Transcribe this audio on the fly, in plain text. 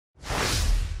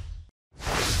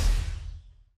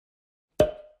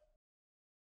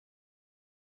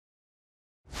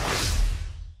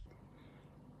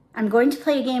I'm going to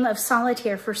play a game of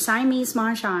solitaire for Siamese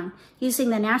Mah Jongg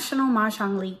using the National Mah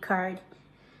Jongg League card.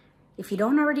 If you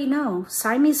don't already know,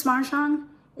 Siamese Mah Jongg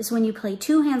is when you play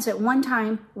two hands at one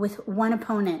time with one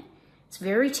opponent. It's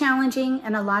very challenging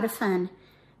and a lot of fun,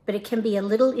 but it can be a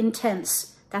little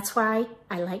intense. That's why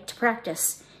I like to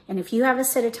practice. And if you have a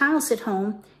set of tiles at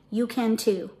home, you can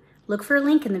too. Look for a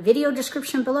link in the video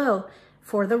description below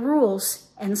for the rules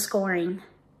and scoring.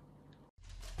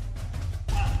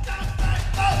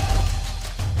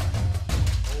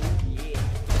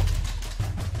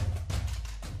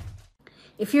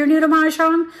 If you're new to Mah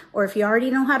Jongg, or if you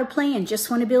already know how to play and just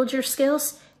want to build your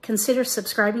skills, consider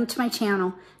subscribing to my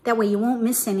channel. That way you won't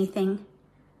miss anything.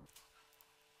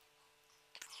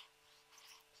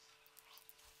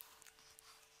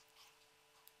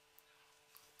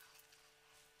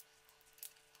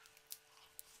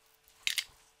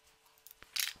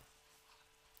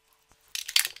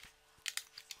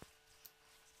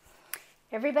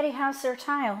 Everybody has their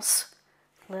tiles.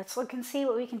 Let's look and see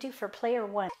what we can do for player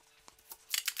one.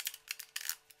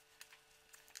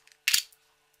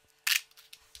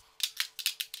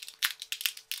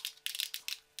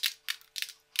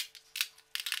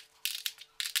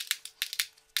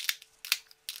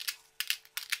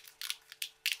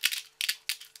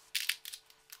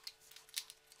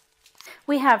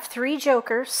 We have 3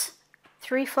 jokers,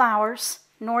 3 flowers,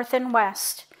 north and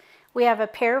west. We have a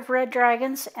pair of red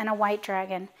dragons and a white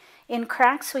dragon. In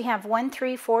cracks, we have 1,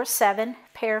 3, 4, 7,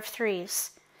 pair of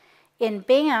 3s. In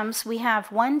bams, we have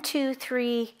 1, 2,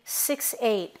 3, 6,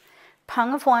 8,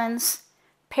 pung of 1s,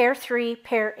 pair 3,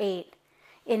 pair 8.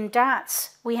 In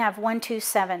dots, we have 1, 2,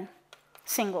 7,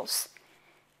 singles.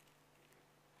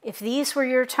 If these were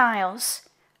your tiles,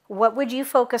 what would you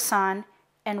focus on?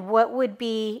 And what would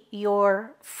be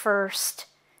your first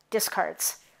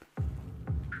discards?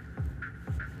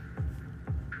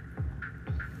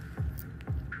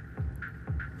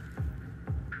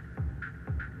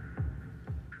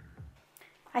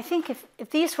 I think if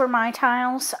these were my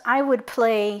tiles, I would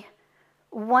play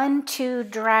 1, 2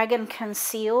 dragon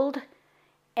concealed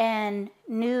and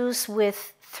news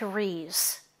with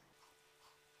 3s.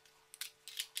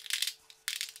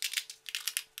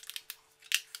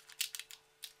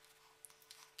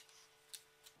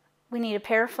 We need a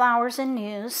pair of flowers and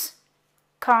news,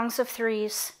 kongs of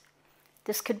 3s.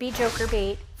 This could be joker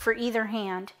bait for either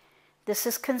hand. This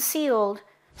is concealed,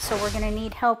 so we're going to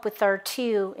need help with our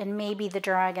 2 and maybe the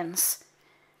dragons.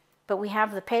 But we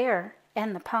have the pair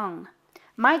and the pung.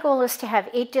 My goal is to have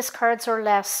 8 discards or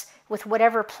less with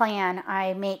whatever plan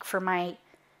I make for my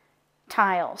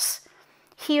tiles.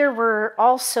 Here we're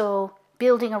also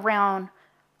building around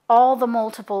all the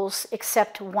multiples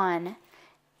except 1.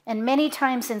 And many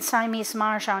times in Siamese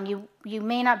Mah Jongg, you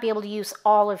may not be able to use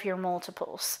all of your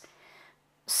multiples.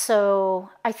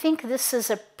 So I think this is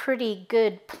a pretty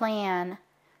good plan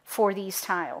for these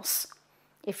tiles.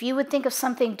 If you would think of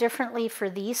something differently for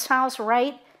these tiles,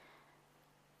 write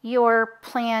your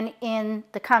plan in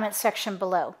the comment section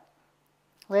below.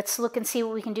 Let's look and see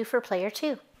what we can do for player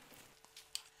 2.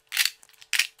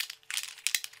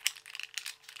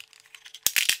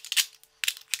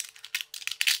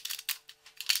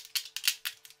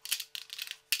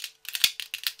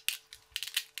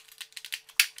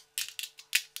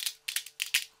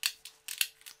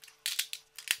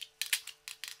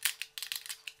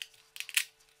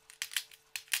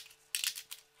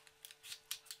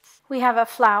 We have a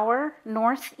flower,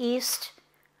 northeast,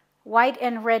 white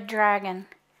and red dragon.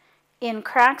 In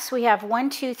cracks, we have 1,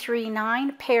 2, 3,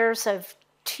 9, pairs of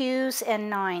 2s and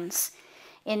 9s.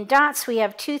 In dots, we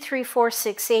have 2, 3, 4,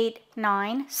 6, 8,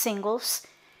 9, singles.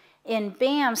 In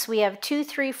bams, we have 2,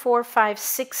 3, 4, 5,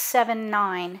 6, 7,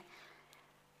 9.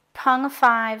 Pung of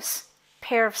 5s,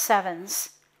 pair of 7s.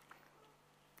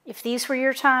 If these were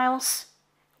your tiles,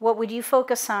 what would you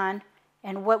focus on,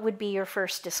 and what would be your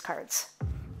first discards?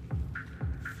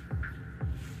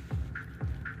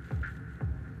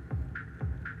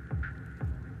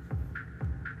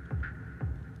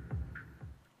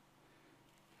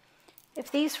 If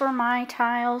these were my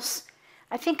tiles,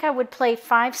 I think I would play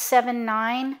 5, 7,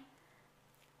 9,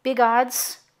 big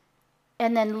odds,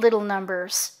 and then little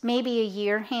numbers. Maybe a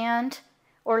year hand,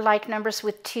 or like numbers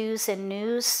with 2s and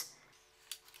news.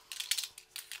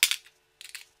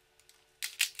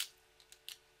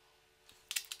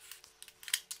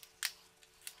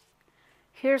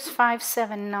 Here's 5,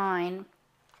 7, 9.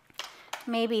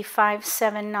 Maybe 5,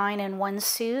 7, 9 and 1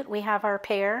 suit. We have our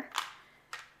pair.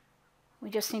 We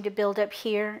just need to build up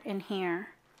here and here.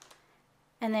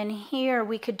 And then here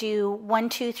we could do 1,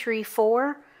 2, 3,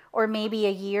 4, or maybe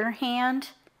a year hand.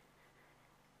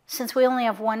 Since we only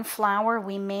have one flower,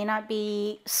 we may not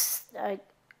be,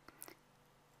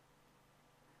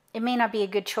 it may not be a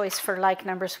good choice for like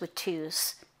numbers with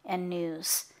 2s and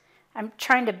news. I'm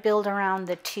trying to build around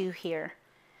the 2 here.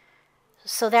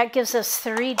 So that gives us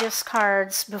 3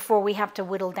 discards before we have to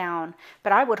whittle down.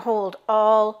 But I would hold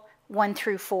all 1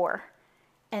 through 4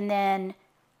 and then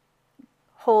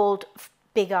hold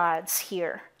big odds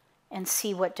here and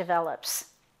see what develops.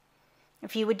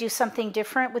 If you would do something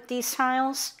different with these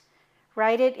tiles,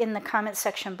 write it in the comment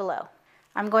section below.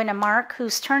 I'm going to mark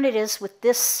whose turn it is with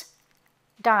this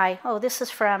die. Oh, this is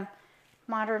from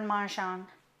Modern Mah Jongg.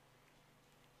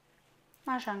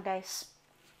 Mah Jongg dice.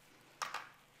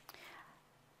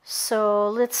 So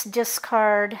let's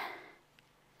discard.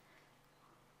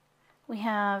 We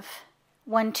have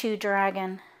 1, 2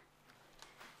 dragon.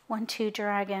 1, 2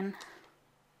 dragon.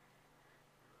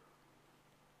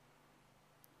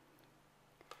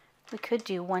 We could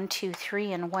do 1, 2,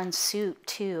 3 and 1 suit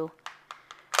too.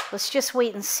 Let's just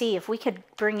wait and see. If we could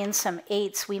bring in some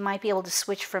 8s, we might be able to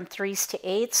switch from 3s to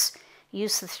 8s.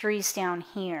 Use the 3s down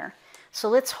here. So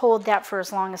let's hold that for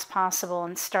as long as possible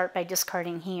and start by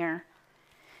discarding here.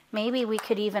 Maybe we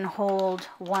could even hold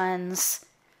 1s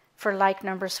for like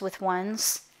numbers with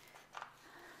 1s.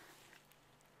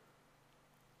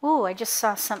 Ooh, I just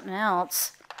saw something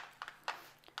else.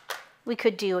 We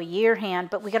could do a year hand,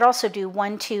 but we could also do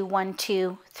 1, 2, 1,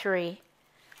 2, 3.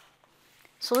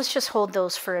 So let's just hold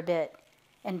those for a bit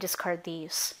and discard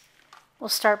these. We'll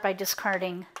start by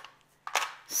discarding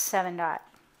 7 dot.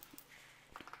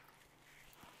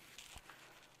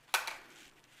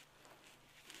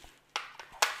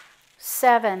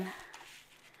 7.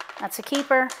 That's a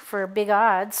keeper for big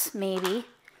odds, maybe.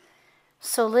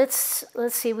 So let's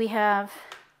see, we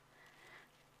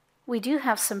do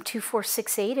have some 2, 4,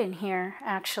 6, 8 in here,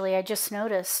 actually. I just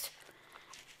noticed.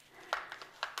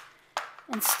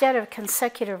 Instead of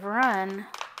consecutive run,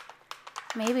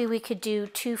 maybe we could do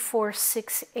 2, 4,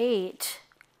 6, 8.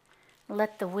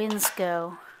 Let the winds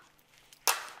go.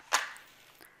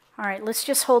 All right, let's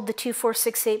just hold the 2, 4,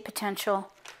 6, 8 potential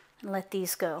and let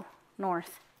these go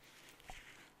north.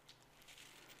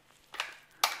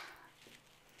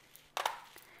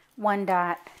 One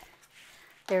dot.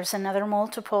 There's another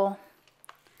multiple.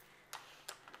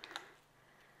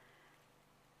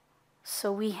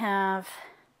 So we have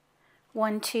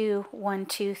 1, 2, 1,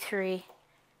 2, 3.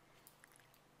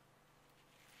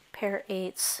 Pair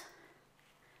 8s.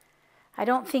 I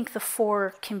don't think the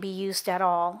 4 can be used at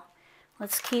all.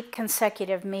 Let's keep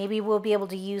consecutive. Maybe we'll be able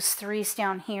to use 3s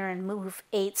down here and move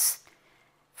 8s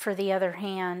for the other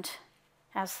hand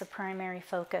as the primary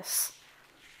focus.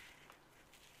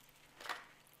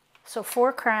 So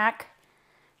 4 crack.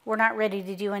 We're not ready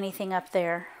to do anything up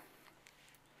there.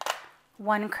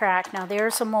 1 crack. Now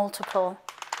there's a multiple.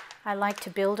 I like to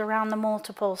build around the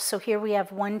multiples. So here we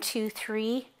have 1, 2,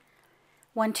 3.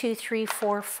 1, 2, 3,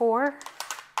 4, 4.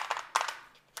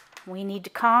 We need to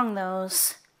Kong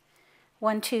those.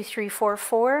 1, 2, 3, 4,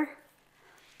 4.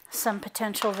 Some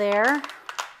potential there.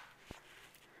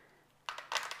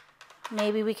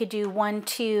 Maybe we could do 1,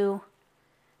 2,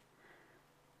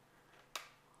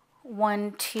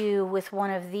 1, 2 with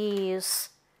one of these,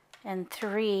 and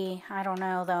 3. I don't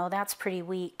know though. That's pretty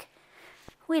weak.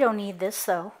 We don't need this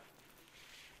though.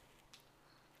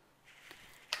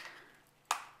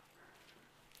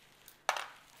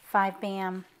 Five,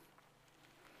 bam.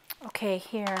 Okay,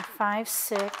 here, 5,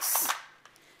 6.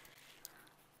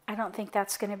 I don't think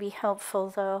that's going to be helpful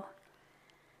though.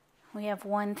 We have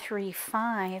 1, 3,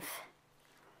 5.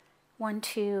 1,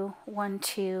 2, 1,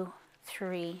 2,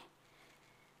 3.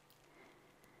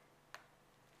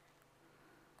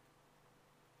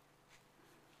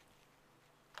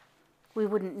 We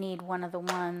wouldn't need one of the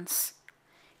 1s.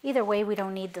 Either way, we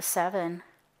don't need the 7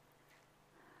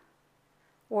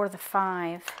 or the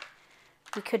 5.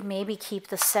 We could maybe keep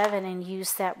the 7 and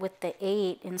use that with the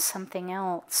 8 in something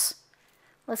else.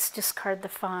 Let's discard the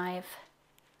 5.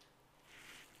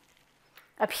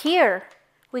 Up here,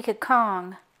 we could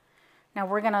Kong. Now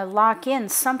we're going to lock in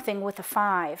something with a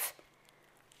 5.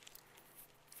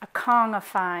 A Kong of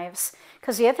 5s.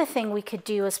 Because the other thing we could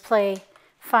do is play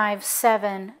 5,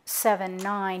 7, 7,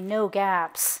 9, no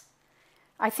gaps.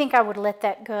 I think I would let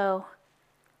that go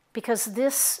because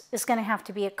this is going to have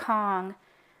to be a Kong.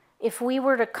 If we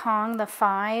were to Kong the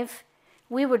 5,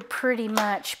 we would pretty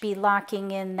much be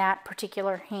locking in that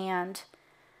particular hand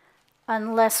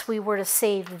unless we were to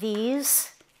save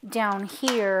these down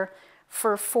here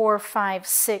for 4, 5,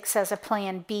 6 as a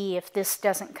plan B if this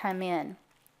doesn't come in.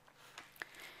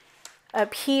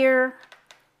 Up here,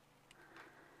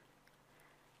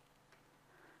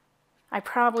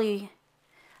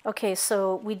 Okay,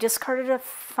 so we discarded a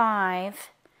 5.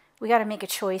 We got to make a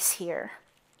choice here.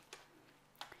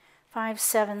 5,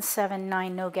 7, 7,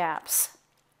 9, no gaps.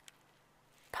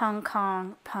 Pung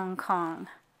Kong, Pung Kong.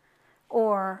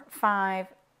 Or 5,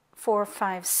 4,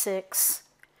 5, 6.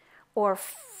 Or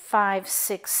 5,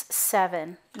 6,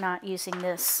 7, not using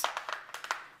this.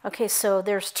 Okay, so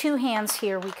there's 2 hands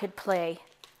here we could play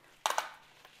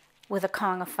with a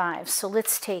Kong of 5. So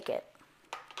let's take it.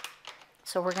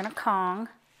 So we're going to Kong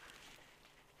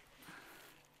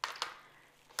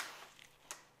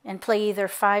and play either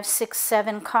 5, 6,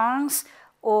 7 Kongs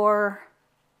or,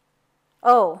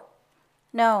 oh,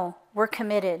 no, we're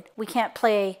committed. We can't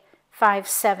play 5,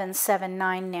 7, 7,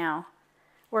 9 now.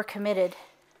 We're committed.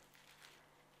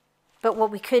 But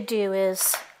what we could do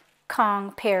is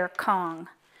Kong, pair, Kong.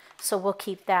 So we'll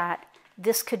keep that.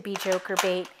 This could be joker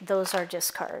bait. Those are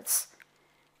discards.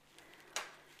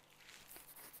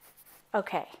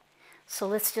 Okay, so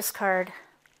let's discard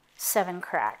 7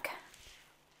 crack.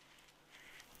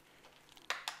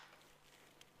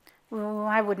 Ooh,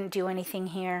 I wouldn't do anything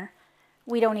here.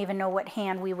 We don't even know what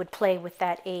hand we would play with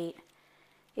that 8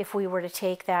 if we were to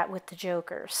take that with the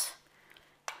jokers.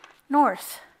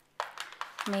 North.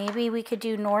 Maybe we could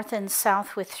do north and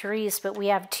south with 3s, but we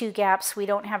have 2 gaps. We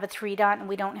don't have a 3 dot and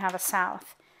we don't have a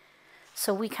south.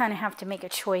 So we kind of have to make a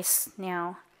choice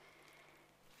now.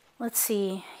 Let's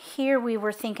see. Here we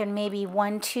were thinking maybe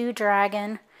 1, 2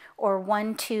 dragon or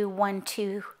 1, 2, 1,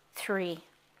 2, 3.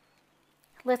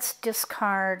 Let's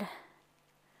discard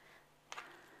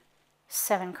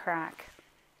 7 crack.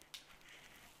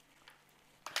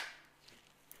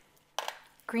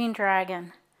 Green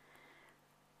dragon.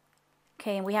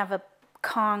 Okay, we have a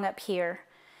Kong up here,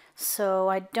 so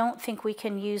I don't think we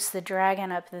can use the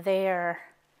dragon up there.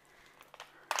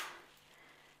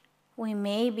 We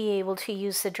may be able to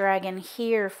use the dragon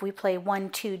here if we play 1,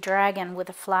 2 dragon with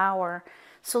a flower.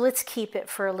 So let's keep it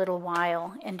for a little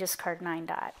while and discard 9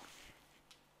 dot.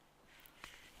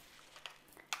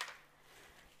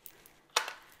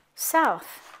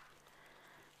 South.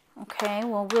 Okay,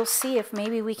 well, we'll see if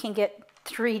maybe we can get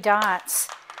 3 dots.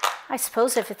 I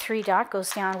suppose if a 3 dot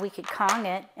goes down, we could Kong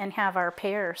it and have our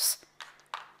pairs.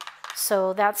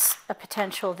 So that's a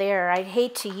potential there. I'd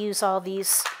hate to use all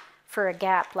these for a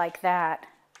gap like that,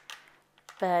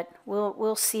 but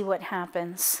we'll see what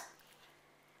happens.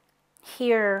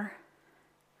 Here,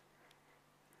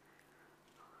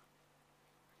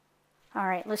 all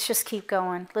right, let's just keep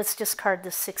going. Let's discard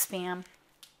the 6 bam.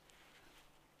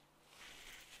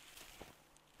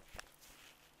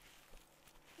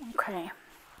 Okay.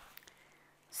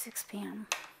 6 p.m.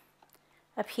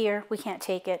 Up here, we can't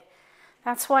take it.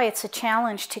 That's why it's a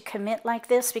challenge to commit like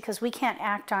this, because we can't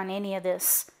act on any of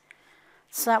this.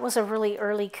 So that was a really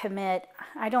early commit.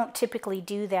 I don't typically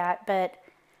do that, but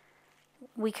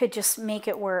we could just make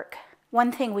it work.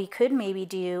 One thing we could maybe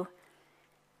do,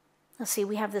 let's see,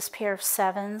 we have this pair of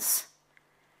 7s.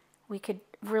 We could,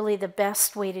 really the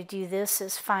best way to do this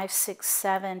is 5, 6,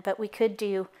 7, but we could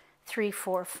do 3,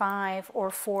 4, 5 or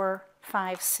 4,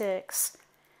 5, 6.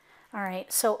 All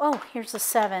right, so, oh, here's a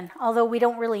 7, although we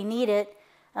don't really need it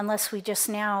unless we just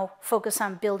now focus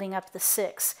on building up the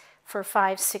 6 for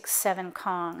 5, 6, 7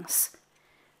 Kongs.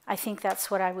 I think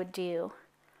that's what I would do.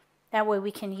 That way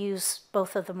we can use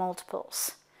both of the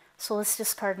multiples. So let's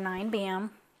discard 9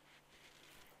 bam.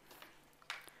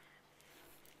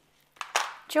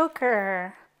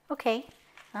 Joker. Okay,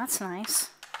 that's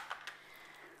nice.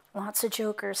 Lots of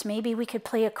jokers. Maybe we could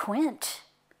play a quint.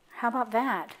 How about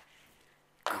that?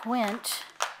 Quint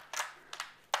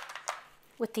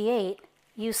with the 8,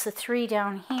 use the 3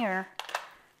 down here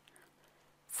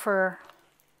for,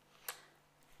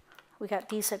 we got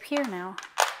these up here now.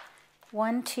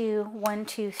 1, 2, 1,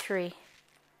 2, 3.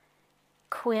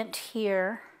 Quint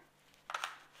here.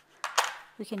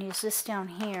 We can use this down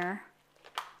here.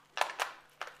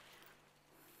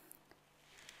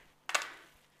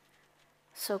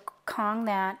 So Kong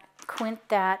that, quint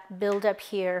that, build up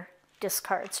here,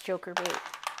 discards, joker bait.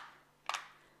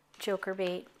 Joker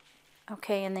bait.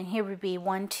 Okay, and then here would be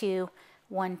 1, 2,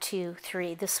 1, 2,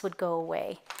 3. This would go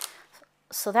away.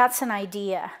 So that's an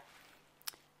idea.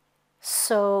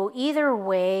 So either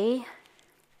way,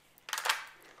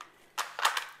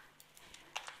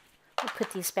 we'll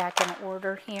put these back in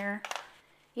order here.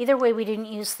 Either way, we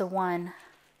didn't use the 1.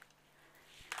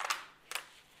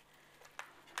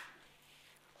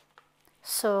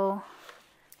 So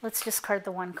let's discard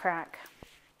the 1 crack.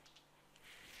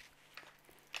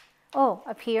 Oh,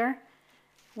 up here,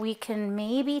 we can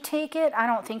maybe take it. I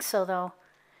don't think so, though,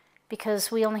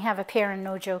 because we only have a pair and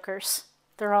no jokers.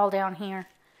 They're all down here.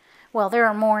 Well, there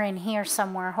are more in here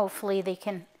somewhere. Hopefully they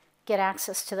can get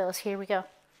access to those. Here we go.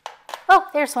 Oh,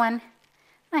 there's one.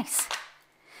 Nice.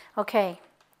 Okay,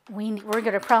 we're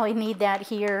going to probably need that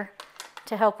here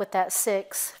to help with that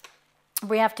 6.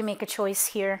 We have to make a choice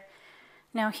here.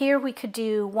 Now here we could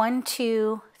do 1,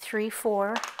 2, 3,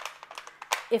 4.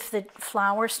 If the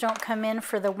flowers don't come in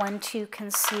for the 1, 2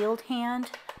 concealed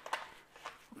hand.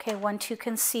 Okay, 1, 2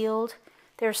 concealed.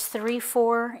 There's 3,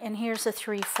 4, and here's a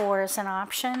 3, 4 as an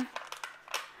option.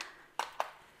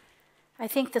 I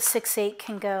think the 6, 8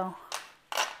 can go.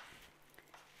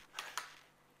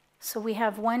 So we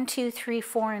have 1, 2, 3,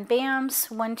 4 in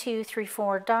BAMs, 1, 2, 3,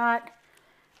 4 dot,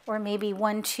 or maybe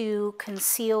 1, 2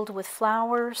 concealed with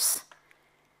flowers.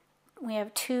 We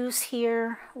have 2s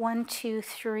here, 1, 2,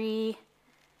 3,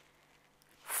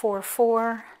 4,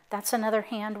 4. That's another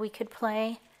hand we could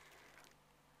play.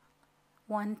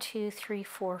 1, 2, 3,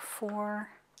 4, 4.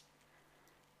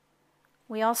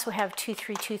 We also have 2,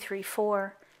 3, 2, 3,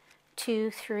 4,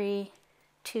 2, 3,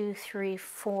 2, 3,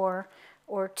 4,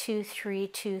 or 2, 3,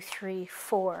 2, 3,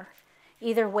 4.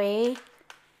 Either way,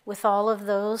 with all of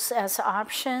those as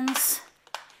options,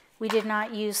 we did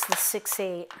not use the 6,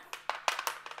 8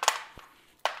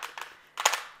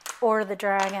 or the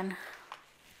dragon.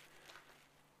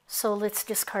 So let's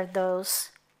discard those.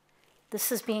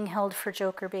 This is being held for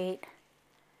joker bait.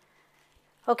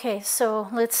 Okay, so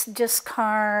let's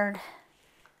discard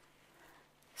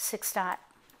 6 dot.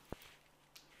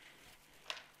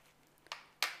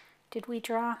 Did we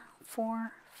draw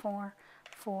 4, 4,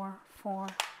 4, 4,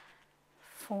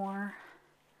 4,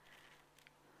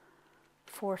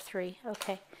 4, 3?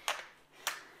 Okay.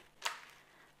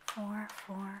 4,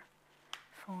 4,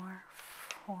 4,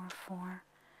 4, 4,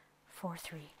 4,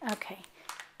 3. Okay.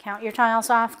 Count your tiles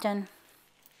often.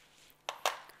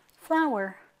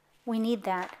 Flower. We need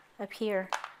that up here.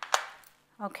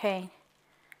 Okay.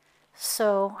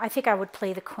 So I think I would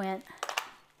play the quint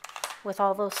with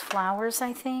all those flowers,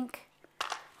 I think.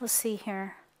 Let's see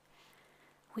here.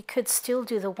 We could still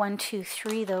do the 1, 2,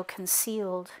 3 though,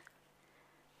 concealed.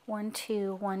 1,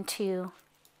 2, 1, 2.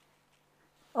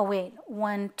 Oh wait,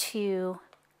 1, 2.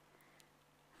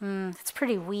 It's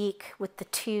pretty weak with the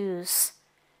 2s.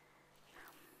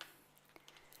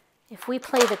 If we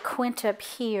play the quint up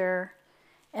here,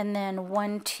 and then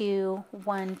 1, 2,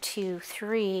 1, 2,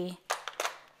 3,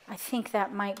 I think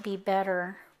that might be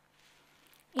better.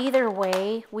 Either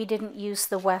way, we didn't use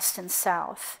the west and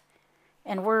south.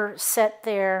 And we're set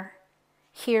there,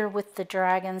 here with the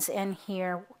dragons, and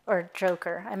here, or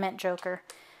joker, I meant joker.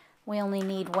 We only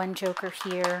need 1 joker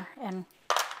here, and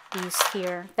these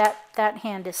here. That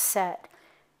hand is set.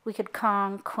 We could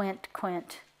Kong, quint,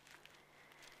 quint.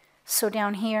 So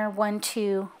down here, 1,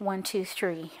 2, 1, 2,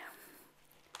 3.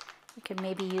 We could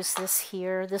maybe use this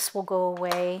here. This will go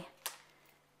away.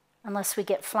 Unless we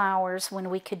get flowers, when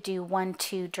we could do 1,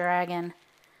 2 dragon.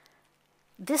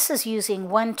 This is using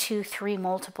 1, 2, 3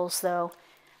 multiples though.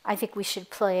 I think we should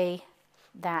play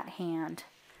that hand.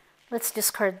 Let's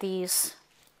discard these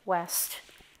west.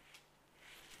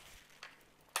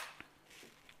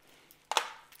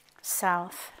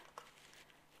 South.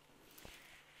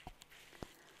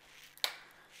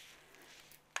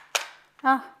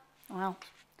 Oh, well,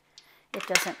 it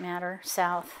doesn't matter.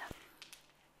 South.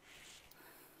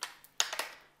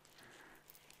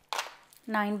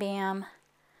 9 BAM.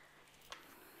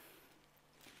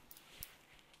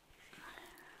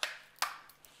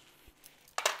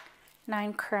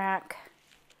 Nine crack.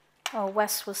 Oh,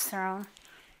 west was thrown.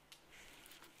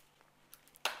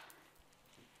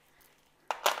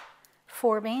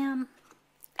 4 BAM.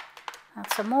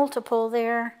 That's a multiple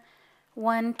there.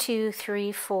 1, 2,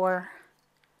 3, 4.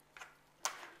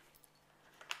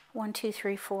 1, 2,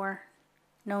 3, 4.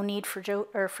 No need for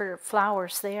for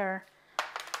flowers there.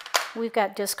 We've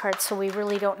got discards, so we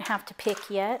really don't have to pick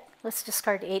yet. Let's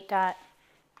discard 8 dot.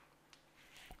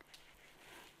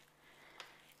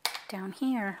 Down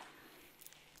here,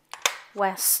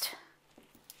 west.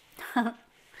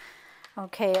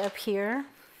 Okay, up here,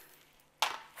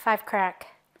 5 crack.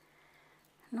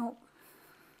 Nope.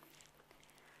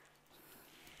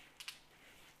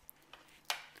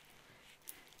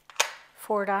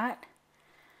 Four dot.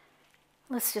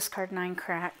 Let's discard 9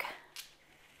 crack.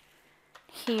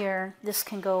 Here, this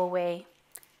can go away.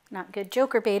 Not good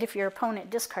joker bait if your opponent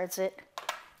discards it.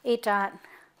 8 dot.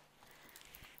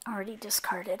 Already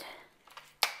discarded.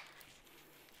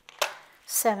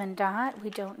 7 dot. We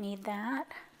don't need that.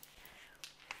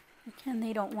 And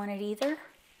they don't want it either.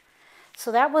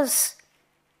 So that was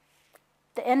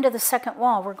the end of the second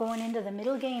wall. We're going into the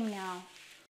middle game now.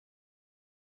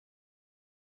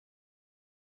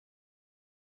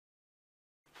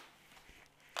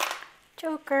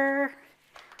 Joker.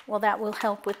 Well, that will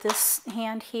help with this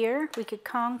hand here. We could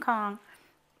Kong, Kong.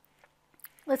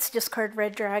 Let's discard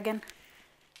Red Dragon.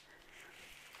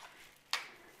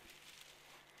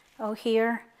 Oh,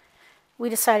 here we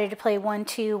decided to play 1,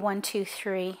 2, 1, 2,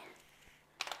 3,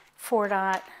 4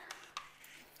 dot.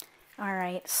 All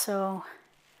right, so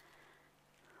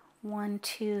 1,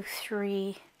 2,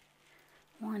 3,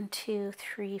 1, 2,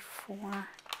 3, 4.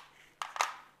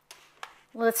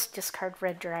 Let's discard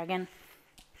Red Dragon.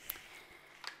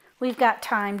 We've got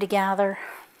time to gather.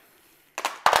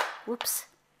 Whoops.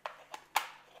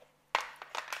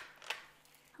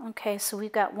 Okay, so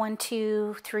we've got 1,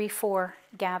 2, 3, 4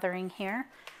 gathering here.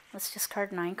 Let's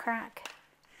discard 9 crack.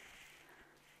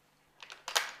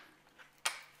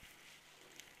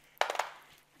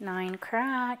 Nine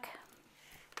crack.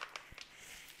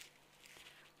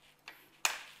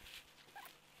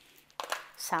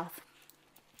 South.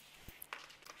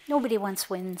 Nobody once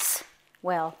wins.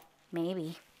 Well,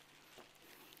 maybe.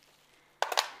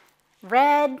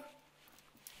 Red.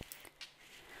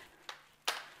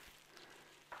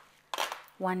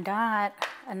 1 dot,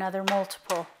 another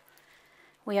multiple.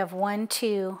 We have 1,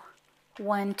 2,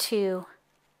 1, 2,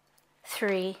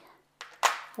 3.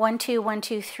 1, 2, 1,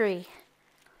 2, 3.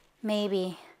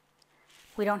 Maybe.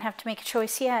 We don't have to make a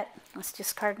choice yet. Let's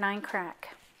discard 9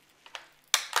 crack.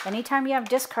 Anytime you have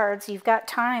discards, you've got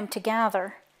time to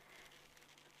gather,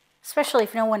 especially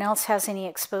if no one else has any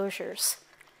exposures.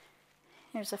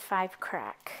 Here's a 5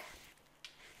 crack.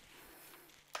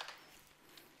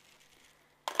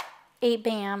 8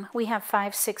 bam. We have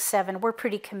 5, 6, 7. We're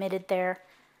pretty committed there.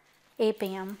 8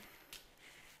 bam.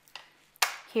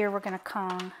 Here we're going to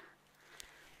Kong.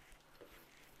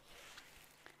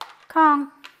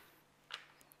 Kong.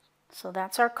 So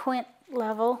that's our quint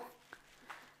level.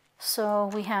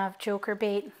 So we have Joker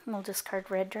bait. We'll discard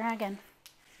Red Dragon.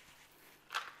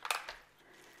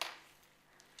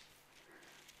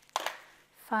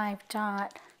 Five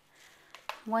dot.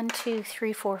 1, 2,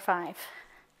 3, 4, 5.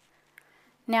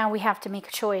 Now we have to make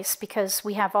a choice because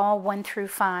we have all 1 through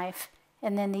 5.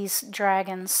 And then these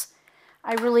dragons.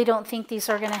 I really don't think these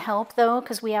are going to help though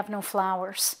because we have no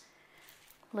flowers.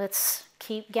 Let's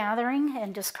keep gathering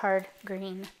and discard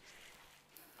green.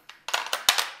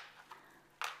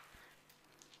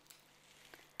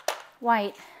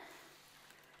 White.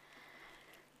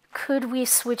 Could we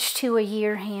switch to a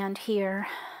year hand here?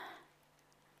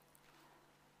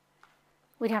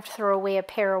 We'd have to throw away a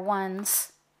pair of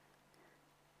 1s.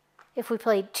 If we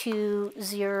played 2,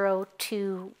 0,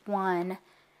 2, 1,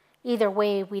 either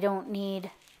way we don't need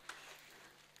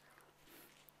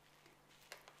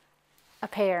a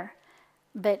pair.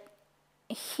 But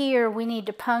here we need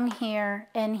to pung here,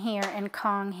 and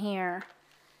Kong here.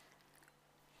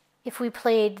 If we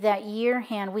played that year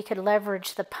hand, we could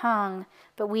leverage the pung,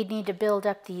 but we'd need to build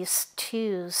up these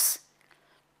 2s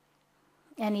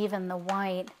and even the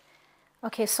white.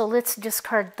 Okay, so let's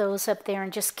discard those up there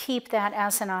and just keep that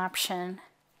as an option.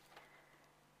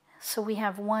 So we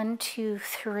have 1, 2,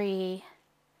 3.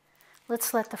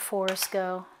 Let's let the 4s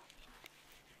go.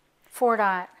 4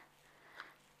 dot.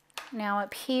 Now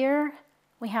up here,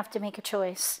 we have to make a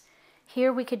choice.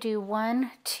 Here we could do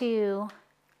 1, 2,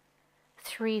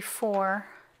 3, 4.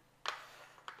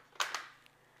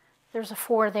 There's a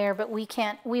 4 there, but we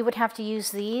can't. We would have to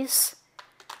use these.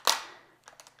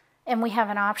 And we have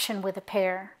an option with a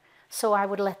pair. So I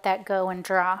would let that go and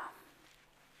draw.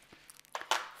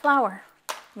 Flower.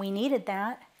 We needed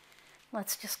that.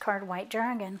 Let's discard White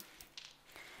Dragon.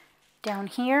 Down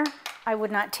here, I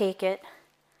would not take it.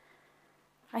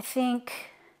 I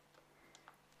think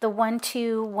the 1,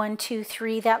 2, 1, 2,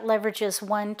 3, that leverages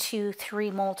 1, 2,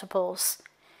 3 multiples.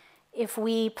 If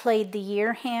we played the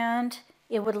year hand,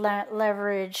 it would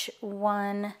leverage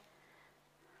 1,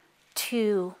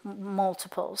 2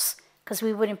 multiples because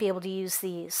we wouldn't be able to use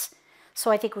these.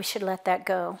 So I think we should let that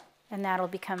go and that'll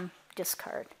become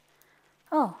discard.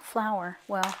 Oh, flower.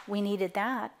 Well, we needed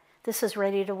that. This is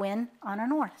ready to win on a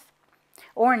north.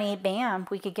 Or an 8 bam,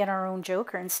 we could get our own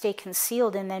joker and stay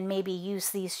concealed and then maybe use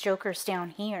these jokers down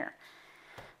here.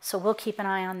 So we'll keep an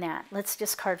eye on that. Let's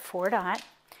discard 4 dot.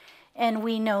 And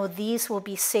we know these will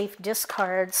be safe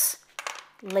discards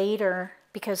later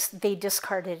because they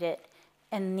discarded it.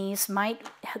 And these might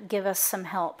give us some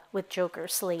help with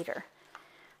jokers later.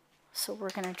 So we're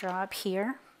going to draw up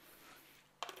here.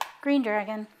 Green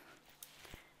Dragon.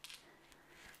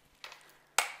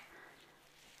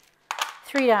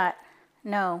 3 dot.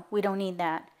 No, we don't need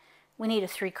that. We need a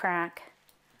 3 crack.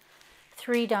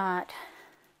 3 dot.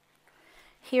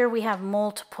 Here we have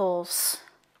multiples.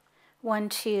 1,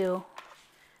 2.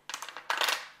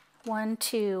 1,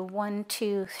 2, 1,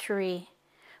 2, 3.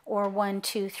 Or 1,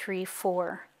 2, 3,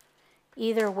 4.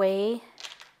 Either way,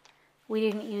 we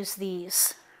didn't use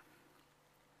these.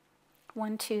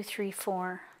 1, 2, 3,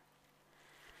 4.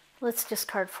 Let's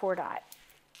discard 4 dot.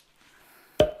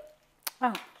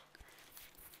 Oh.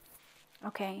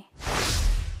 Okay.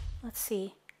 Let's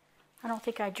see. I don't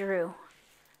think I drew.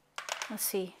 Let's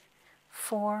see.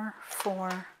 4,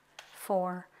 4,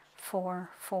 4, 4,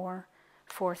 4,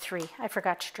 4, 3. I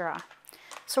forgot to draw.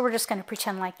 So we're just going to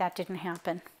pretend like that didn't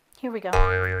happen. Here we go.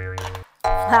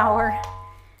 Flower.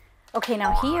 Okay,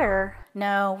 now here,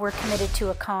 no, we're committed to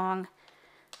a Kong.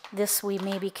 This we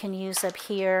maybe can use up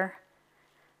here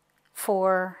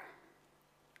for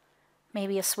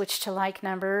maybe a switch to like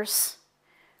numbers.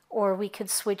 Or we could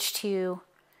switch to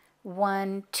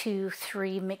 1, 2,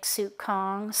 3 mixed suit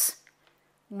Kongs.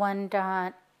 1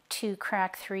 dot, 2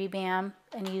 crack, 3 bam,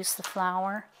 and use the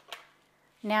flower.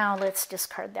 Now let's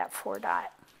discard that 4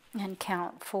 dot and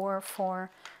count 4, 4,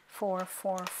 4,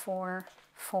 4, 4,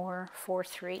 4, 4,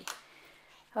 3.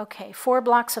 Okay, 4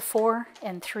 blocks of 4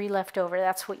 and 3 left over.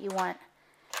 That's what you want.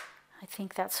 I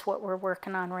think that's what we're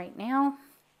working on right now.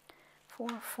 4,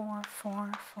 4,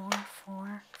 4, 4,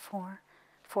 4, 4,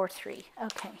 4, 3.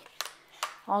 Okay,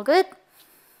 all good?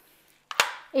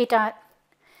 8 dot.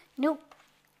 Nope.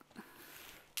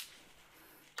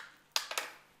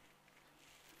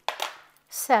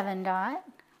 7 dot.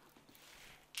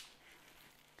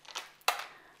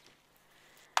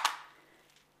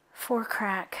 4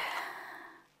 crack.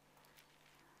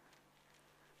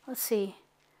 Let's see.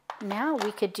 Now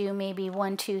we could do maybe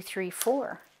 1, 2, 3,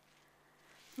 4.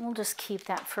 We'll just keep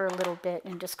that for a little bit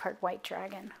and discard white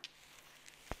dragon.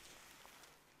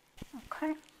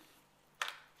 Okay.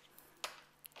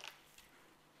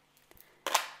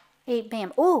 8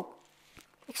 bam. Oh,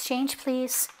 exchange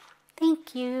please.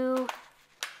 Thank you.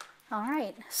 All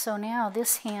right, so now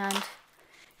this hand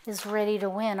is ready to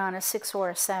win on a 6 or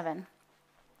a 7.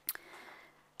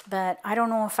 But I don't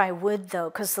know if I would though,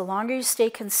 because the longer you stay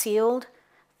concealed,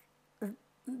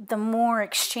 the more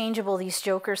exchangeable these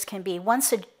jokers can be.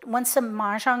 Once a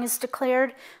mahjong is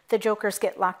declared, the jokers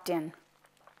get locked in.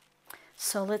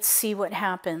 So let's see what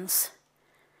happens.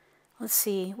 Let's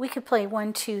see, we could play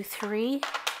 1, 2, 3.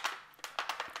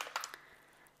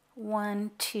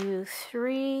 1, 2,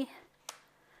 3.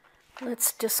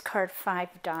 Let's discard 5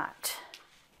 dot.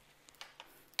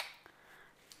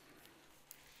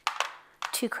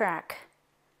 2 crack.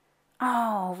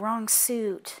 Oh, wrong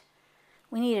suit.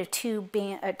 We need a 2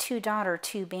 dot or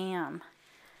 2 bam.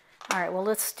 All right, well,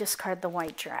 let's discard the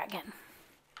white dragon.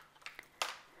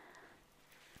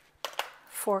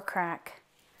 4 crack.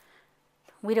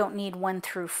 We don't need 1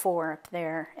 through 4 up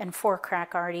there. And 4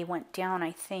 crack already went down,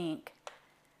 I think.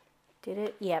 Did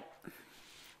it? Yep.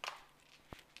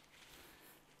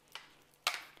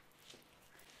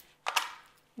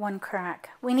 One crack.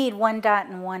 We need 1 dot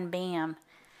and 1 bam.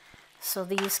 So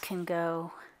these can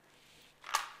go.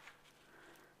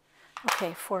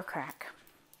 Okay, 4 crack.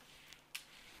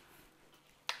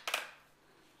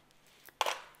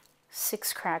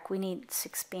 6 crack. We need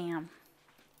 6 bam.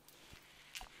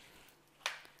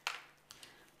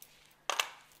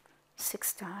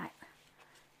 6 dot.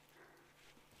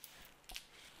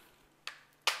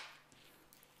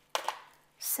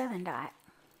 7 dot.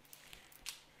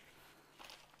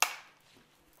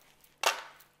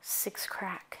 6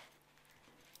 crack.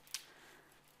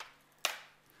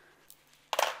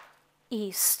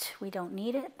 East, we don't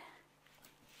need it.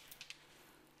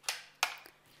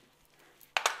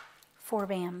 4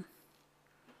 bam.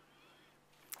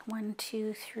 1,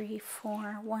 2, 3,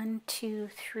 4. 1, 2,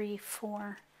 3,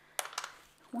 4.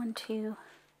 1, 2,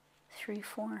 3,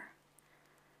 4.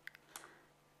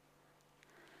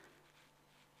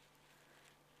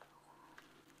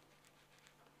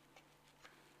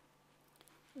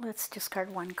 Let's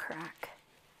discard 1 crack.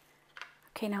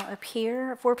 Okay, now up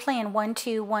here, if we're playing 1,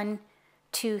 2, 1,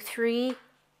 2, 3,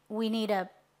 we need a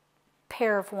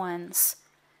pair of 1s.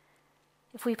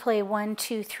 If we play 1,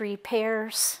 2, 3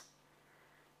 pairs,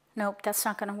 nope, that's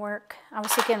not going to work. I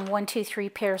was thinking 1, 2, 3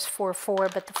 pairs, 4, 4,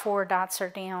 but the 4 dots are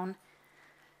down.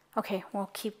 Okay,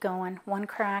 we'll keep going. 1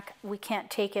 crack, we can't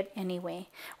take it anyway.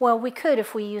 Well, we could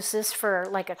if we use this for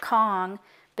like a Kong,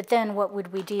 but then what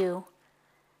would we do?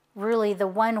 Really, the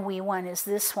one we want is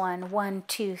this one. 1,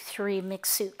 2, 3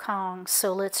 mixed suit Kong.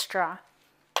 So let's draw.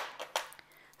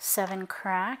 7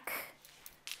 crack.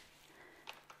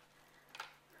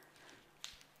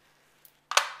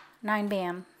 9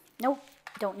 bam. Nope,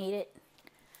 don't need it.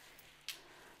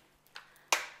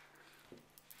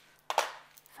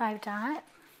 5 dot.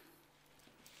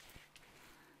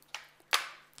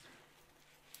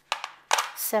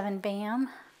 7 bam.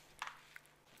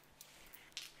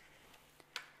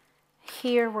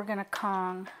 here we're going to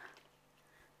Kong.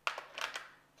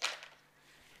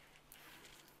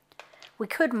 We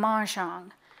could Mah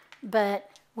Jongg, but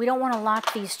we don't want to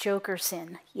lock these jokers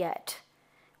in yet.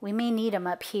 We may need them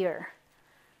up here.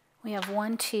 We have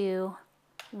 1, 2,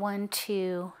 1,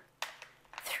 2,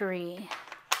 3.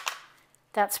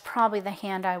 That's probably the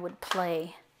hand I would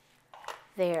play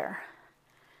there.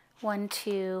 1,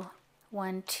 2,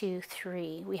 1, 2,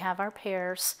 3. We have our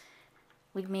pairs.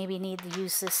 We maybe need to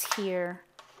use this here.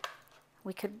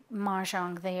 We could Mah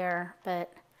Jongg there,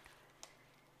 but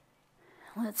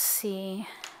let's see.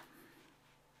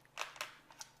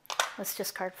 Let's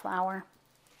discard flower.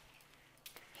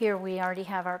 Here we already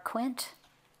have our quint.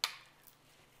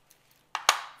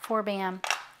 4 bam.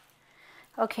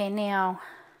 Okay, now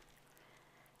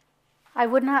I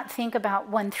would not think about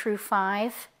 1 through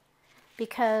 5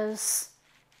 because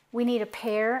we need a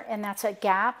pair and that's a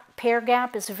gap. Pair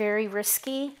gap is very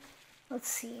risky. Let's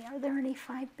see, are there any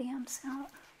 5 bams out?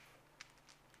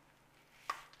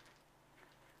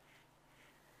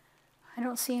 I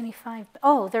don't see any 5.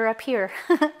 Oh, they're up here.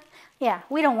 Yeah,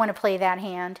 we don't want to play that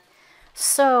hand.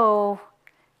 So,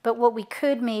 but what we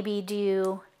could maybe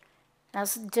do,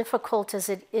 as difficult as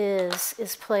it is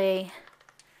play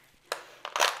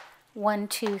 1,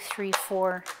 2, 3,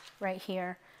 4 right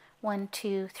here. 1,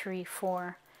 2, 3,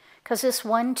 4. Because this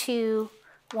 1, 2,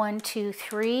 1, 2,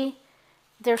 3,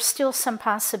 there's still some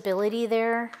possibility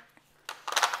there.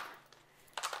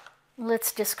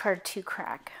 Let's discard 2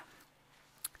 crack.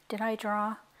 Did I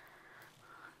draw?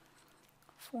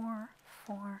 4,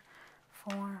 4,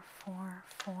 4, 4,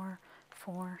 4,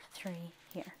 4, 3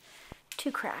 here.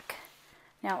 2 crack.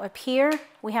 Now up here,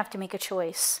 we have to make a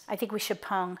choice. I think we should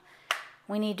pung.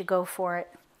 We need to go for it.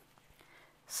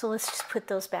 So let's just put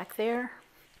those back there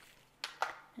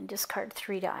and discard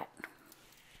 3 dot.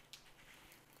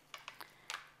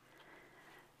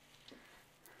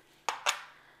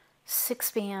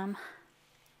 Six bam.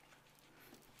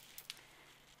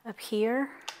 Up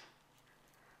here,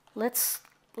 let's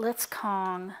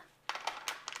Kong.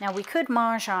 Now we could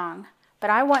Mah Jongg, but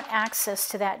I want access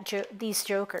to these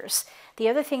jokers. The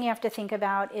other thing you have to think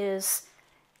about is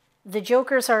the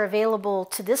jokers are available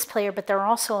to this player, but they're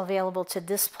also available to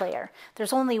this player.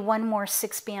 There's only one more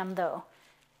 6 bam though,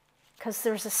 because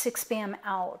there's a 6 bam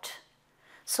out.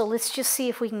 So let's just see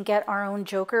if we can get our own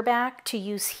joker back to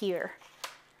use here.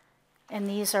 And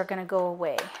these are going to go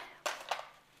away.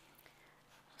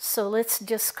 So let's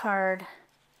discard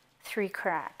 3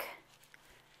 crack.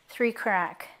 3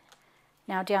 crack.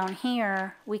 Now down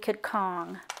here, we could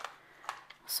Kong.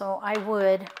 So I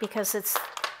would, because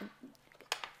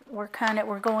we're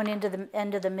going into the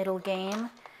end of the middle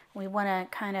game. We want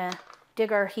to kind of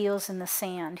dig our heels in the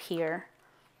sand here.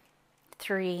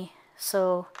 3.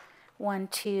 So 1,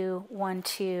 2, 1,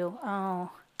 2.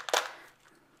 Oh,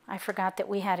 I forgot that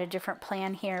we had a different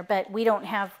plan here, but we don't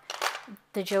have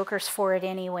the jokers for it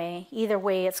anyway. Either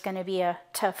way, it's going to be a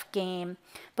tough game.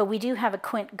 But we do have a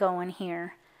quint going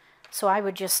here. So I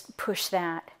would just push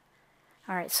that.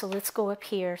 All right, so let's go up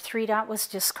here. 3 dot was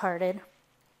discarded.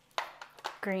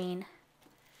 Green.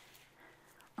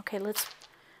 Okay, let's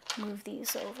move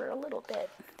these over a little bit.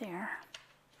 There.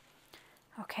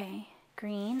 Okay,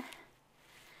 green.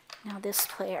 Now this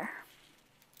player.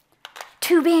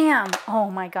 2 bam!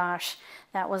 Oh my gosh,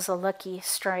 that was a lucky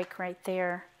strike right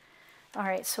there. All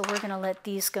right, so we're going to let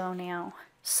these go now.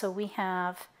 So we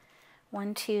have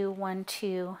 1, 2, 1,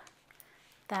 2.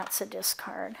 That's a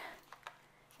discard.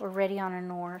 We're ready on a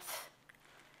north.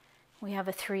 We have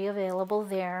a 3 available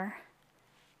there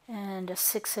and a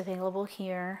 6 available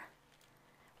here.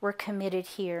 We're committed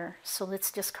here, so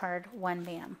let's discard 1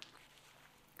 bam.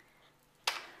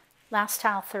 Last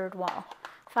tile, 3rd wall.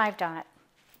 5 dot.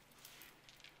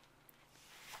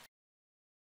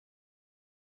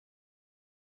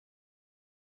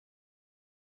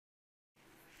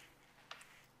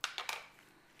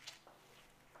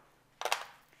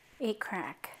 Eight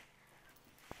crack.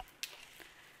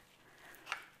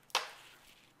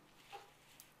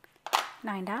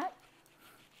 Nine dot.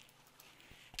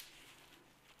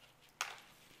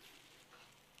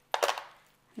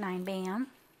 Nine bam.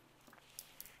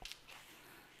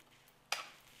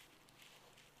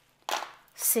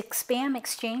 Six bam.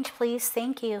 Exchange, please.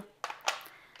 Thank you.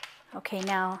 Okay,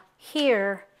 now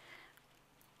here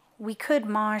we could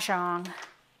Mah Jongg.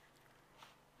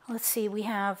 Let's see, we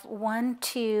have 1,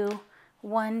 2,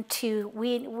 1, 2.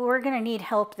 We're going to need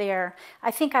help there.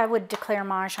 I think I would declare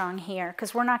Mah Jongg here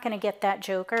because we're not going to get that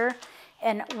joker.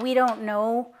 And we don't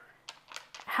know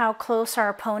how close our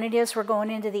opponent is. We're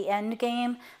going into the end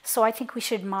game. So I think we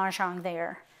should Mah Jongg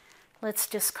there. Let's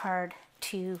discard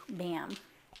 2 bam.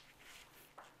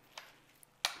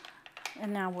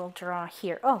 And now we'll draw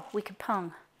here. Oh, we could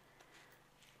pung.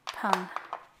 Pung.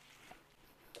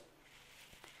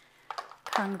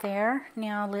 Pung there.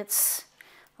 Now let's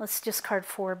discard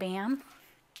 4 bam.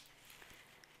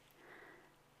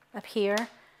 Up here,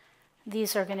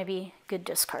 these are going to be good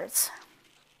discards.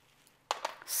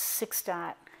 6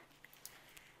 dot.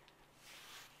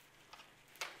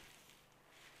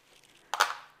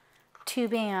 Two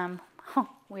bam. Oh,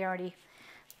 we already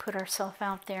put ourselves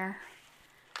out there.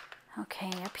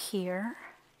 Okay, up here,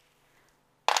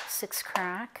 6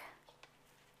 crack.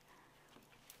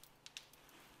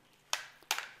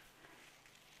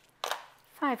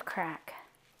 Five crack.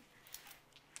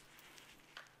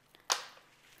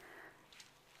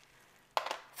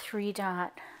 Three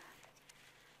dot.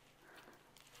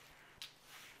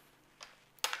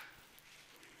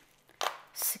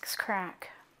 Six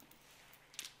crack.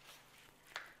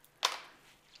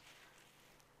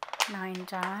 9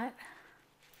 dot.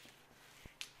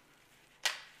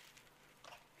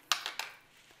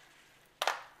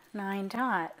 9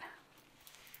 dot.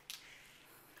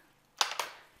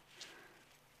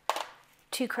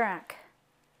 2 crack.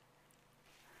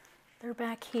 They're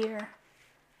back here.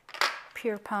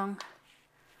 Pure pung.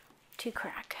 2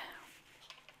 crack.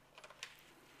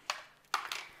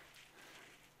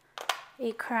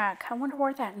 8 crack. I wonder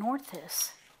where that north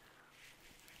is.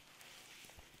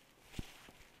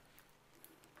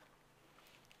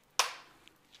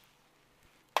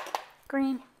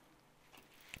 Green.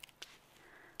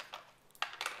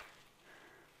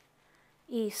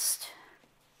 East.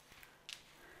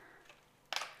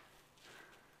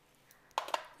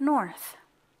 North.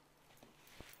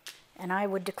 And I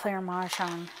would declare Mah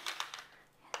Jongg.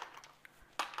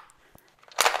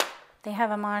 They have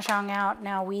a Mah Jongg out,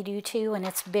 now we do too, and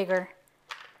it's bigger.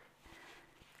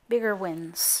 Bigger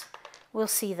wins. We'll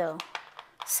see though.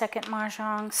 Second Mah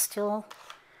Jongg still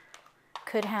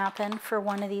could happen for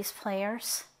one of these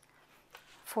players.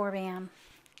 4 bam.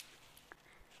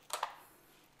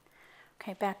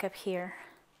 Okay, back up here.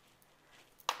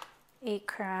 8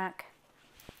 crack.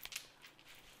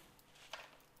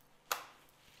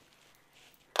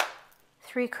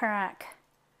 3 crack.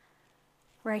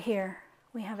 Right here,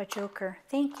 we have a joker.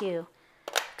 Thank you.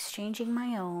 Exchanging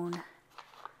my own.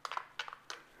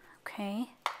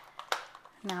 Okay,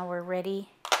 now we're ready.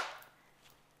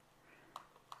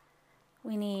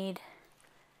 We need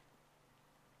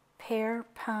pair,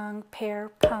 pung,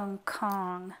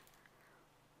 kong.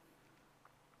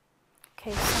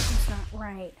 Okay, something's not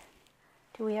right.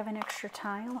 Do we have an extra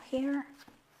tile here?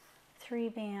 3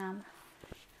 bam.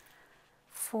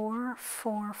 4,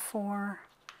 4, 4,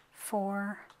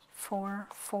 4, 4,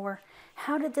 4.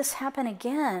 How did this happen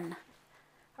again?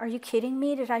 Are you kidding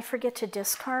me? Did I forget to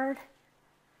discard?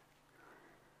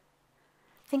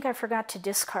 I think I forgot to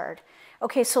discard.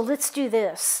 Okay, so let's do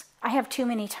this. I have too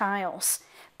many tiles,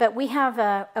 but we have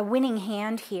a winning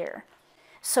hand here.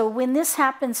 So when this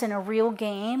happens in a real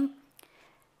game,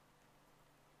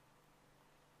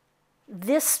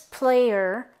 this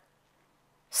player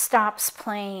stops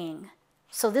playing.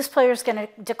 So this player is going to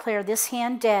declare this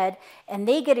hand dead, and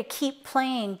they get to keep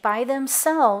playing by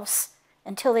themselves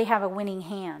until they have a winning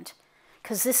hand,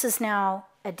 because this is now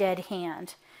a dead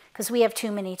hand, because we have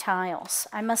too many tiles.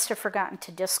 I must have forgotten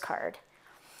to discard.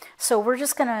 So we're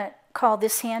just going to call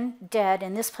this hand dead,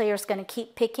 and this player is going to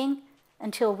keep picking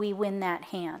until we win that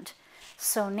hand.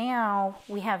 So now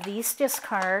we have these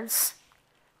discards.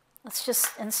 Let's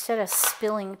just, instead of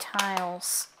spilling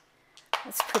tiles,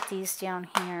 let's put these down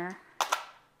here.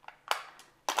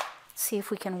 See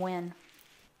if we can win.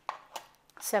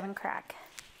 7 crack.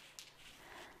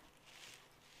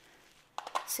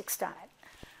 6 dot.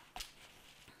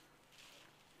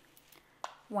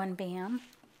 1 bam.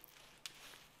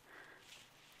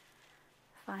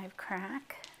 5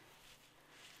 crack.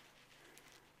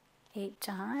 8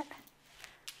 dot.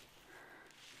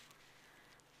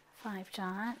 5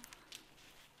 dot.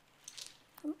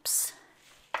 Oops.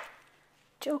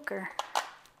 Joker.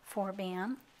 4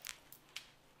 bam.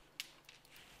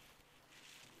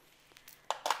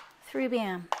 3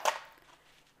 bam.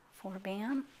 4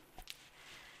 bam.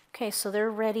 Okay, so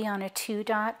they're ready on a 2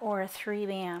 dot or a 3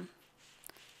 bam.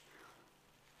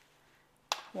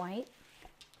 White.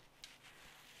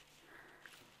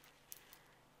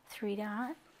 3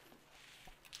 dot.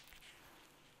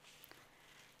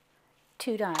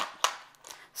 2 dot.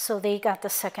 So they got the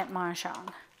second Mah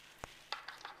Jongg.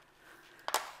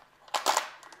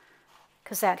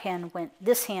 Because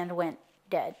this hand went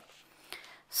dead.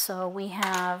 So we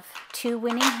have 2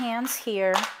 winning hands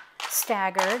here,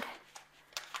 staggered.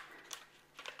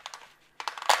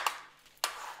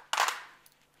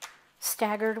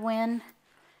 Staggered win,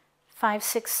 5,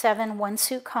 6, 7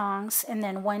 one-suit Kongs, and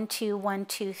then 1, 2, 1,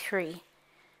 2, 3.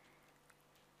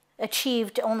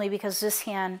 Achieved only because this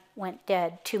hand went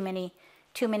dead. Too many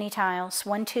tiles.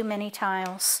 One too many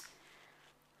tiles.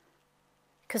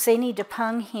 Because they need to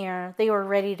pung here. They were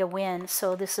ready to win,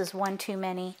 so this is one too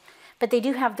many. But they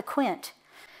do have the quint.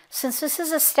 Since this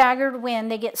is a staggered win,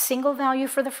 they get single value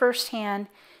for the first hand,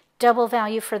 double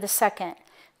value for the second.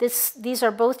 These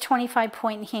are both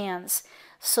 25-point hands.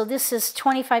 So this is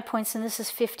 25 points and this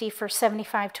is 50 for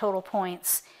 75 total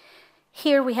points.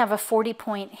 Here we have a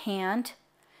 40-point hand.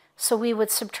 So we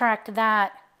would subtract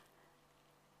that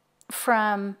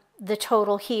from the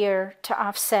total here to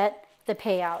offset the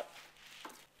payout.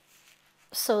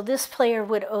 So this player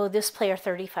would owe this player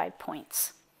 35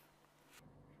 points.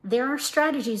 There are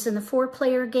strategies in the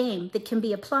 4-player game that can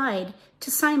be applied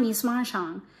to Siamese Mah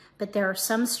Jongg, but there are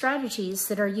some strategies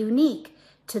that are unique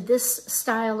to this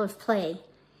style of play.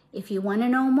 If you want to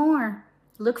know more,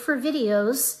 look for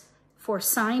videos for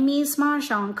Siamese Mah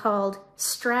Jongg called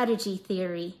Strategy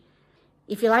Theory.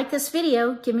 If you like this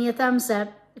video, give me a thumbs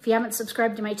up. If you haven't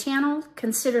subscribed to my channel,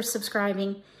 consider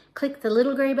subscribing. Click the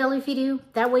little gray bell if you do.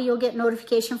 That way you'll get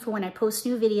notification for when I post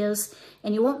new videos,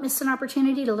 and you won't miss an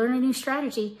opportunity to learn a new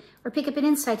strategy or pick up an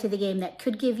insight to the game that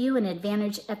could give you an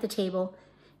advantage at the table.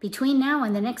 Between now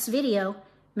and the next video,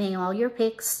 may all your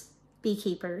picks be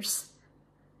keepers.